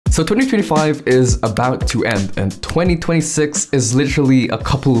So 2025 is about to end and 2026 is literally a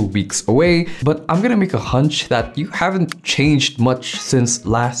couple of weeks away, but I'm gonna make a hunch that you haven't changed much since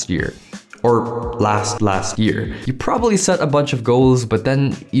last year. Or last year. You probably set a bunch of goals, but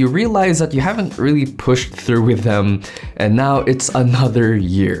then you realize that you haven't really pushed through with them, and now it's another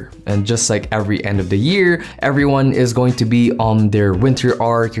year. And just like every end of the year, everyone is going to be on their winter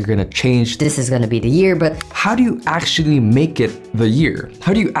arc. You're gonna change. This is gonna be the year, but how do you actually make it the year?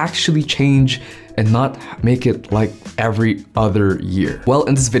 How do you actually change and not make it like every other year? Well,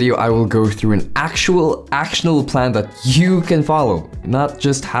 in this video, I will go through an actual actionable plan that you can follow, not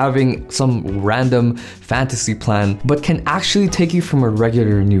just having some random fantasy plan, but can actually take you from a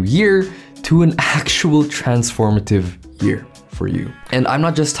regular new year to an actual transformative year for you. And I'm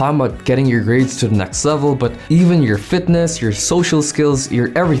not just talking about getting your grades to the next level, but even your fitness, your social skills,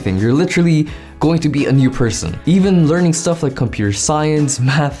 your everything. You're literally going to be a new person. Even learning stuff like computer science,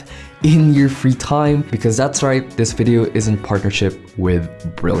 math, in your free time, because that's right, this video is in partnership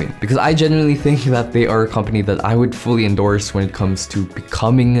with Brilliant, because I genuinely think that they are a company that I would fully endorse when it comes to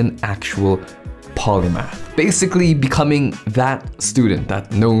becoming an actual polymath. Basically becoming that student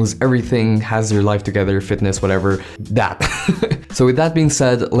that knows everything, has their life together, fitness, whatever, that. So with that being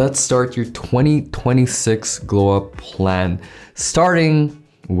said, let's start your 2026 glow up plan, starting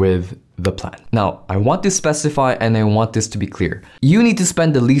with the plan. Now, I want to specify and I want this to be clear. You need to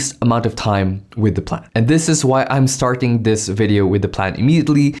spend the least amount of time with the plan. And this is why I'm starting this video with the plan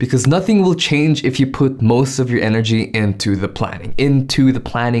immediately, because nothing will change if you put most of your energy into the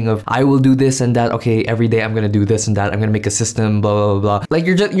planning of I will do this and that. Okay, every day I'm gonna do this and that. I'm gonna make a system, blah, blah, blah. Like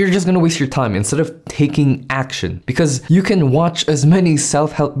you're just gonna waste your time instead of taking action, because you can watch as many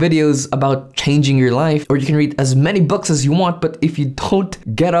self-help videos about changing your life, or you can read as many books as you want, but if you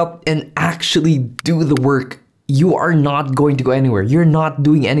don't get up and actually do the work, you are not going to go anywhere. You're not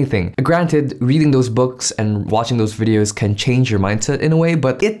doing anything. Granted, reading those books and watching those videos can change your mindset in a way,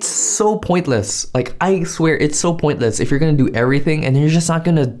 but it's so pointless. Like, I swear it's so pointless if you're gonna do everything and you're just not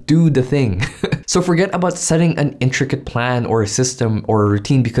gonna do the thing. So forget about setting an intricate plan or a system or a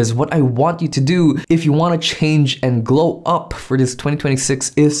routine, because what I want you to do if you want to change and glow up for this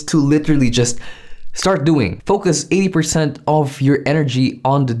 2026 is to literally just start doing. Focus 80% of your energy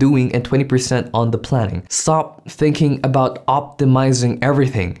on the doing and 20% on the planning. Stop thinking about optimizing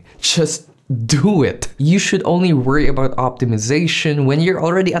everything. Just do it. You should only worry about optimization when you're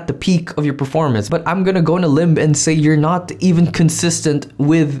already at the peak of your performance. But I'm gonna go on a limb and say you're not even consistent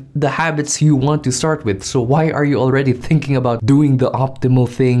with the habits you want to start with. So why are you already thinking about doing the optimal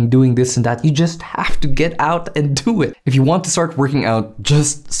thing, doing this and that? You just have to get out and do it. If you want to start working out,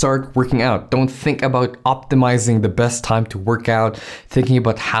 just start working out. Don't think about optimizing the best time to work out, thinking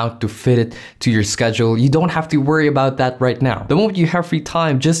about how to fit it to your schedule. You don't have to worry about that right now. The moment you have free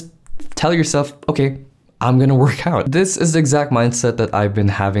time, just tell yourself, okay, I'm gonna work out. This is the exact mindset that I've been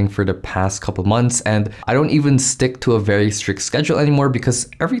having for the past couple months, and I don't even stick to a very strict schedule anymore, because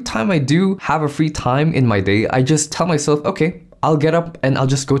every time I do have a free time in my day, I just tell myself, okay, I'll get up and I'll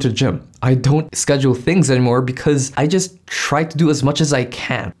just go to the gym. I don't schedule things anymore because I just try to do as much as I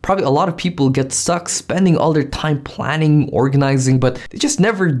can. Probably a lot of people get stuck spending all their time planning, organizing, but they just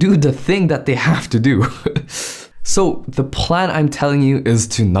never do the thing that they have to do. So the plan I'm telling you is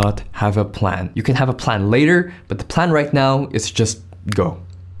to not have a plan. You can have a plan later, but the plan right now is just go.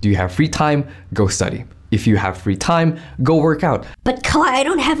 Do you have free time? Go study. If you have free time, go work out. But Kai, I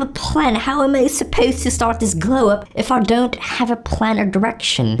don't have a plan. How am I supposed to start this glow up if I don't have a plan or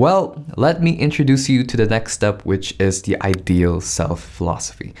direction? Well, let me introduce you to the next step, which is the ideal self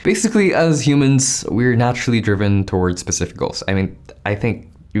philosophy. Basically, as humans, we're naturally driven towards specific goals. I mean, I think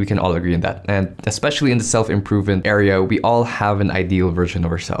we can all agree on that. And especially in the self-improvement area, we all have an ideal version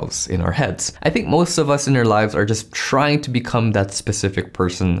of ourselves in our heads. I think most of us in our lives are just trying to become that specific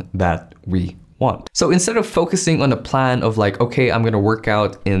person that we want. So instead of focusing on a plan of like, okay, I'm gonna work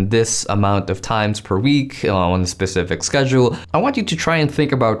out in this amount of times per week on a specific schedule, I want you to try and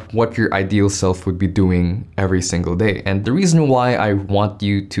think about what your ideal self would be doing every single day. And the reason why I want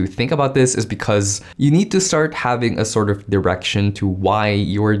you to think about this is because you need to start having a sort of direction to why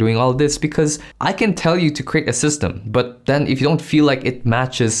you are doing all this, because I can tell you to create a system, but then if you don't feel like it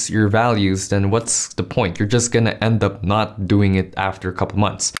matches your values, then what's the point? You're just gonna end up not doing it after a couple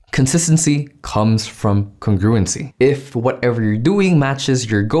months. Consistency comes from congruency. If whatever you're doing matches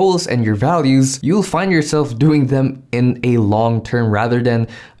your goals and your values, you'll find yourself doing them in a long term rather than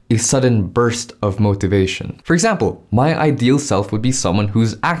a sudden burst of motivation. For example, my ideal self would be someone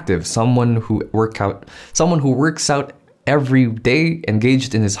who's active, someone who works out every day,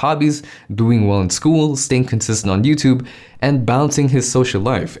 engaged in his hobbies, doing well in school, staying consistent on YouTube, and balancing his social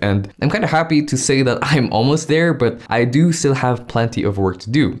life. And I'm kind of happy to say that I'm almost there, but I do still have plenty of work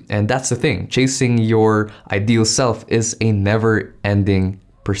to do. And that's the thing, chasing your ideal self is a never-ending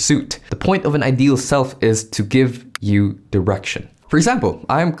pursuit. The point of an ideal self is to give you direction. For example,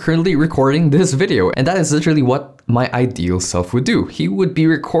 I'm currently recording this video, and that is literally what my ideal self would do. He would be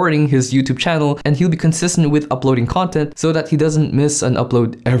recording his YouTube channel and he'll be consistent with uploading content so that he doesn't miss an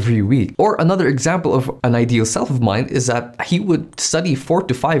upload every week. Or another example of an ideal self of mine is that he would study 4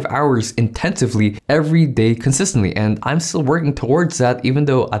 to 5 hours intensively every day consistently. And I'm still working towards that, even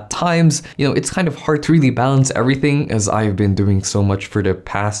though at times, it's kind of hard to really balance everything as I've been doing so much for the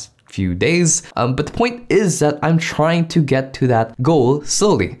past few days. But the point is that I'm trying to get to that goal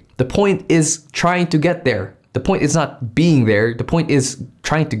slowly. The point is trying to get there. The point is not being there. The point is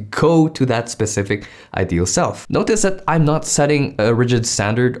trying to go to that specific ideal self. Notice that I'm not setting a rigid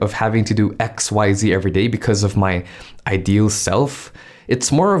standard of having to do X, Y, Z every day because of my ideal self.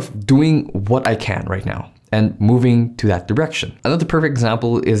 It's more of doing what I can right now and moving to that direction. Another perfect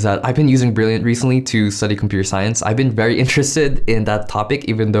example is that I've been using Brilliant recently to study computer science. I've been very interested in that topic,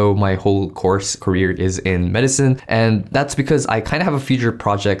 even though my whole course career is in medicine. And that's because I kind of have a future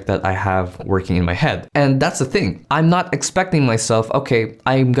project that I have working in my head. And that's the thing. I'm not expecting myself, okay,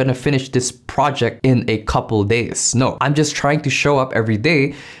 I'm gonna finish this project in a couple days. No, I'm just trying to show up every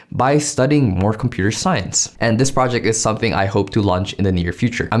day by studying more computer science. And this project is something I hope to launch in the near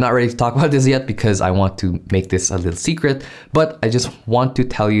future. I'm not ready to talk about this yet because I want to make this a little secret, but I just want to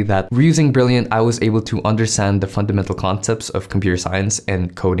tell you that using Brilliant, I was able to understand the fundamental concepts of computer science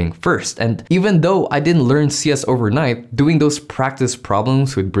and coding first. And even though I didn't learn CS overnight, doing those practice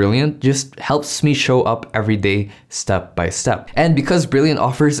problems with Brilliant just helps me show up every day, step by step. And because Brilliant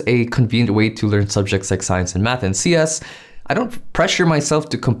offers a convenient way to learn subjects like science and math and CS, I don't pressure myself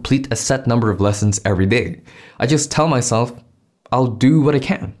to complete a set number of lessons every day. I just tell myself, I'll do what I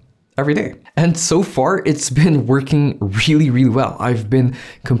can every day. And so far, it's been working really, really well. I've been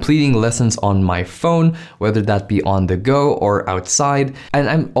completing lessons on my phone, whether that be on the go or outside. And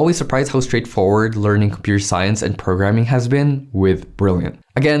I'm always surprised how straightforward learning computer science and programming has been with Brilliant.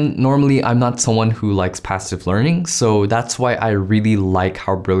 Again, normally I'm not someone who likes passive learning, so that's why I really like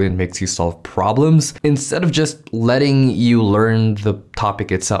how Brilliant makes you solve problems instead of just letting you learn the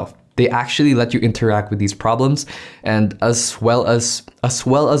topic itself. They actually let you interact with these problems, and as well as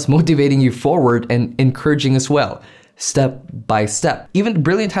motivating you forward and encouraging as well, step by step. Even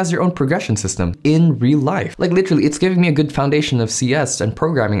Brilliant has their own progression system in real life. Like literally, it's giving me a good foundation of CS and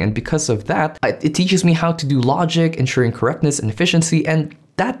programming, and because of that, it teaches me how to do logic, ensuring correctness and efficiency, and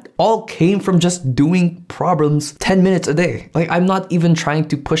that all came from just doing problems 10 minutes a day. Like I'm not even trying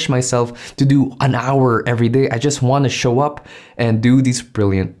to push myself to do an hour every day. I just want to show up and do these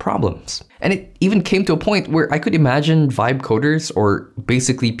Brilliant problems. And it even came to a point where I could imagine vibe coders, or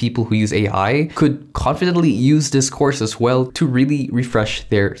basically people who use AI, could confidently use this course as well to really refresh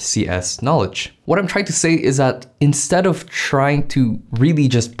their CS knowledge. What I'm trying to say is that instead of trying to really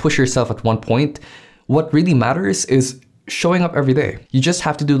just push yourself at one point, what really matters is showing up every day. You just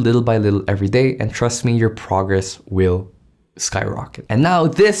have to do little by little every day, and trust me, your progress will skyrocket. And now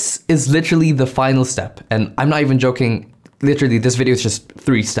this is literally the final step, and I'm not even joking. Literally, this video is just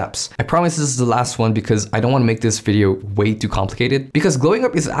 3 steps. I promise this is the last one because I don't want to make this video way too complicated, because glowing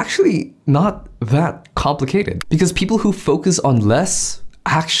up is actually not that complicated, because people who focus on less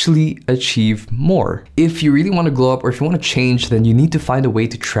actually achieve more. If you really want to glow up, or if you want to change, then you need to find a way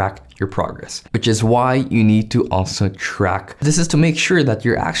to track your progress, which is why you need to also track. This is to make sure that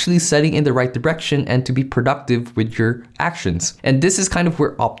you're actually setting in the right direction and to be productive with your actions. And this is kind of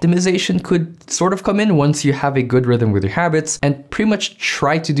where optimization could sort of come in once you have a good rhythm with your habits and pretty much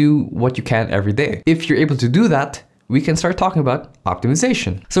try to do what you can every day. If you're able to do that, we can start talking about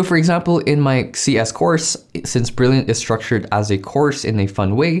optimization. So for example, in my CS course, since Brilliant is structured as a course in a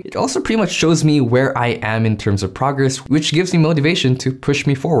fun way, it also pretty much shows me where I am in terms of progress, which gives me motivation to push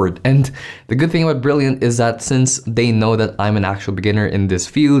me forward. And the good thing about Brilliant is that since they know that I'm an actual beginner in this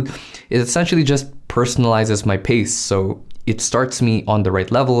field, it essentially just personalizes my pace. So it starts me on the right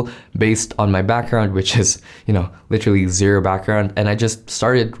level based on my background, which is, literally 0 background. And I just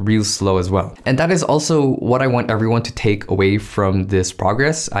started real slow as well. And that is also what I want everyone to take away from this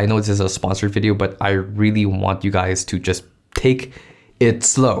progress. I know this is a sponsored video, but I really want you guys to just take it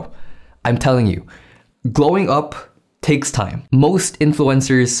slow. I'm telling you, glowing up takes time. Most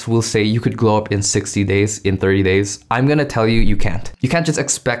influencers will say you could glow up in 60 days, in 30 days. I'm gonna tell you, you can't. You can't just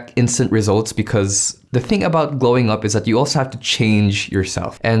expect instant results, because the thing about glowing up is that you also have to change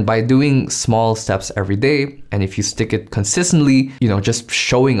yourself. And by doing small steps every day, and if you stick it consistently, you know, just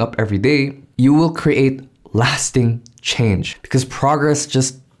showing up every day, you will create lasting change, because progress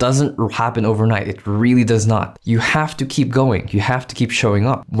just doesn't happen overnight. It really does not. You have to keep going. You have to keep showing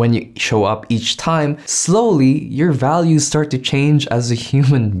up. When you show up each time, slowly your values start to change as a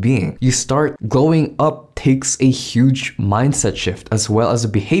human being. You start glowing up takes a huge mindset shift as well as a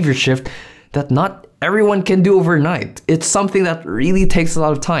behavior shift that not everyone can do overnight. It's something that really takes a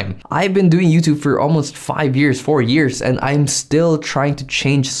lot of time. I've been doing YouTube for almost 4 years, and I'm still trying to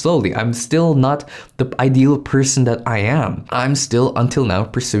change slowly. I'm still not the ideal person that I am. I'm still, until now,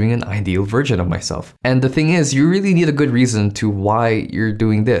 pursuing an ideal version of myself. And the thing is, you really need a good reason to why you're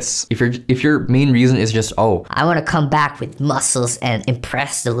doing this. If your main reason is just, oh, I want to come back with muscles and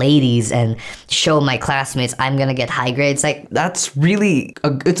impress the ladies and show my classmates I'm gonna get high grades, like, that's really,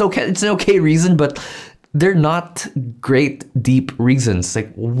 it's okay. It's an okay reason, but they're not great, deep reasons.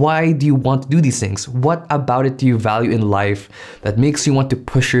 Like, why do you want to do these things? What about it do you value in life that makes you want to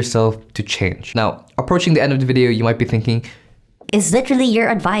push yourself to change? Now, approaching the end of the video, you might be thinking, is literally your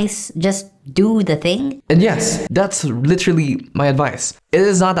advice just do the thing? And yes, that's literally my advice. It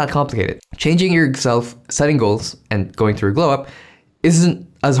is not that complicated. Changing yourself, setting goals, and going through a glow up isn't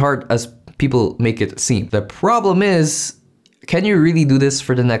as hard as people make it seem. The problem is, can you really do this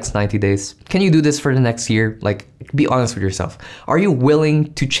for the next 90 days? Can you do this for the next year? Like, be honest with yourself. Are you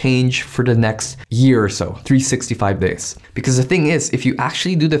willing to change for the next year or so, 365 days? Because the thing is, if you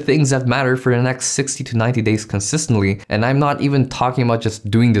actually do the things that matter for the next 60 to 90 days consistently, and I'm not even talking about just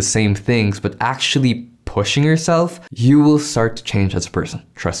doing the same things, but actually pushing yourself, you will start to change as a person.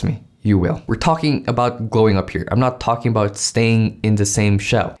 Trust me. You will. We're talking about glowing up here. I'm not talking about staying in the same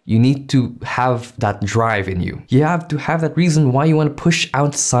shell. You need to have that drive in you. You have to have that reason why you want to push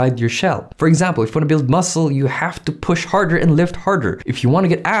outside your shell. For example, if you want to build muscle, you have to push harder and lift harder. If you want to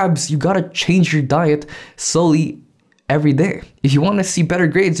get abs, you gotta change your diet slowly every day. If you want to see better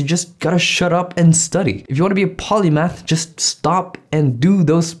grades, you just gotta shut up and study. If you want to be a polymath, just stop and do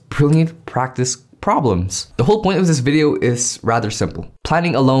those brilliant practice problems. The whole point of this video is rather simple.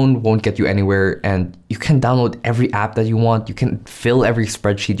 Planning alone won't get you anywhere, and you can download every app that you want. You can fill every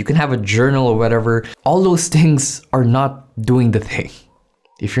spreadsheet. You can have a journal or whatever. All those things are not doing the thing.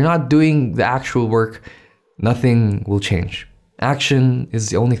 If you're not doing the actual work, nothing will change. Action is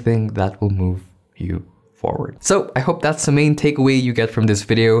the only thing that will move you forward. So I hope that's the main takeaway you get from this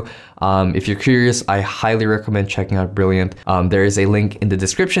video. If you're curious, I highly recommend checking out Brilliant. There is a link in the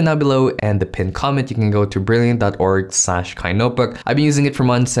description down below and the pinned comment. You can go to brilliant.org/kindnotebook. I've been using it for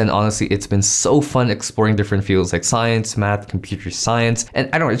months, and honestly, it's been so fun exploring different fields like science, math, computer science, and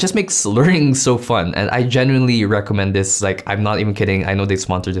I don't know, it just makes learning so fun. And I genuinely recommend this. Like, I'm not even kidding. I know they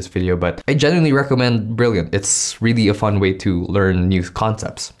sponsored this video, but I genuinely recommend Brilliant. It's really a fun way to learn new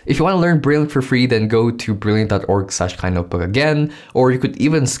concepts. If you want to learn Brilliant for free, then go to brilliant.org/kindnotebook again, or you could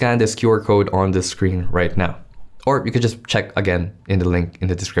even scan this QR code on the screen right now. Or you could just check again in the link in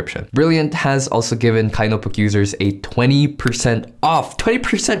the description. Brilliant has also given Kind Notebook users a 20% off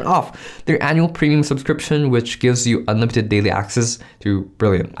their annual premium subscription, which gives you unlimited daily access to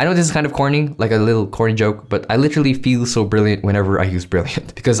Brilliant. I know this is kind of corny, like a little corny joke, but I literally feel so brilliant whenever I use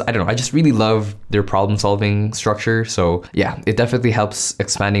Brilliant because I don't know, I just really love their problem solving structure. So yeah, it definitely helps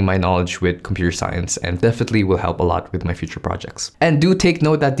expanding my knowledge with computer science and definitely will help a lot with my future projects. And do take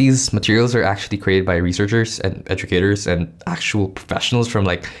note that these materials are actually created by researchers and educators and actual professionals from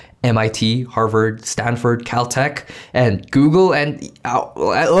like MIT, Harvard, Stanford, Caltech, and Google, and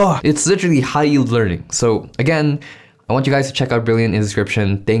it's literally high yield learning. So again, I want you guys to check out Brilliant in the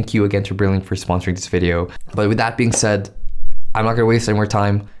description. Thank you again to Brilliant for sponsoring this video. But with that being said, I'm not gonna waste any more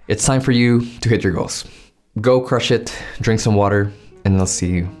time. It's time for you to hit your goals. Go crush it, drink some water, and I'll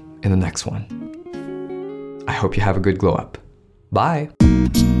see you in the next one. I hope you have a good glow up. Bye.